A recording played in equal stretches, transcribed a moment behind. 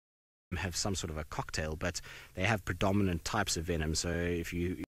have some sort of a cocktail, but they have predominant types of venom. So if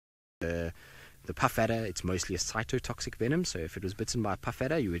you the puff adder, it's mostly a cytotoxic venom. So if it was bitten by a puff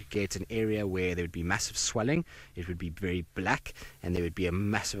adder, you would get an area where there would be massive swelling, it would be very black, and there would be a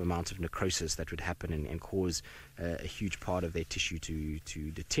massive amount of necrosis that would happen and cause a huge part of their tissue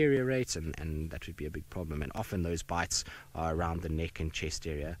to deteriorate, and that would be a big problem. And often those bites are around the neck and chest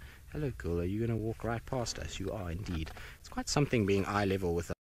area. Hello girl, are you going to walk right past us? You are indeed. It's quite something being eye level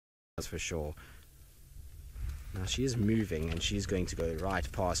with us, for sure. Now she is moving and she's going to go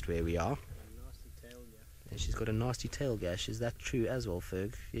right past where we are. And she's got a nasty tail gash. Is that true as well,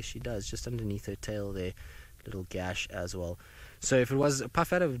 Ferg? Yes, she does. Just underneath her tail there, little gash as well. So if it was a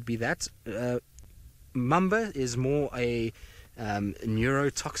puff adder, it would be that. Mamba is more a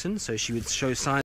neurotoxin, so she would show signs